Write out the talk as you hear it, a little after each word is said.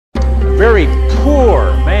very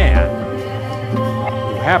poor man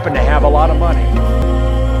who happened to have a lot of money,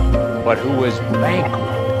 but who was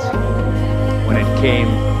bankrupt when it came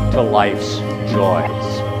to life's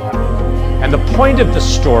joys. And the point of the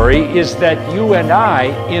story is that you and I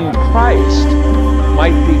in Christ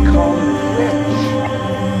might become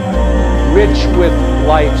rich with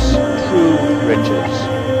life's true riches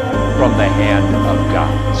from the hand of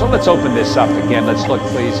God. So let's open this up again. Let's look,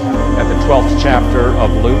 please, at the 12th chapter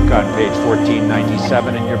of Luke on page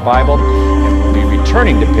 1497 in your Bible. And we'll be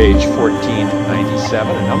returning to page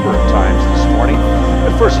 1497 a number of times this morning.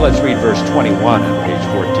 But first, let's read verse 21 on page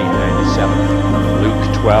 1497.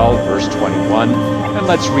 Luke 12, verse 21. And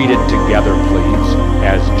let's read it together, please,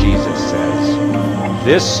 as Jesus says.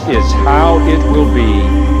 This is how it will be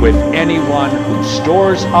with anyone who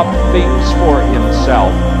stores up things for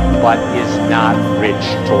himself, but is not rich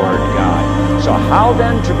toward God. So how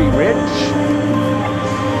then to be rich?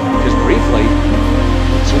 Just briefly,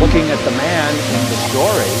 it's looking at the man in the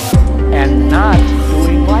story and not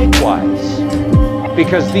doing likewise.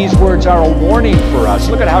 Because these words are a warning for us.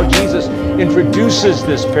 Look at how Jesus introduces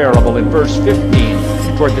this parable in verse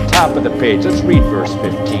 15 toward the top of the page. Let's read verse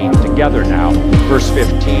 15 together now. Verse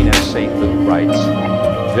 15, as St. Luke writes,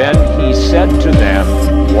 "Then he said to them,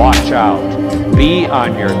 watch out. Be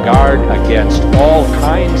on your guard against all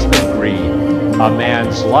kinds of greed. A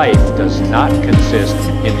man's life does not consist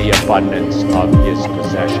in the abundance of his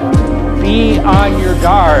possessions." Be on your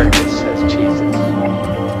guard, says Jesus,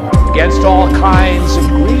 against all kinds of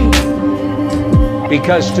greed.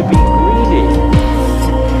 Because to be greedy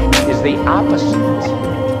is the opposite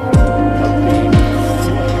of being rich.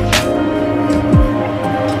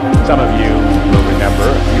 Some of you will remember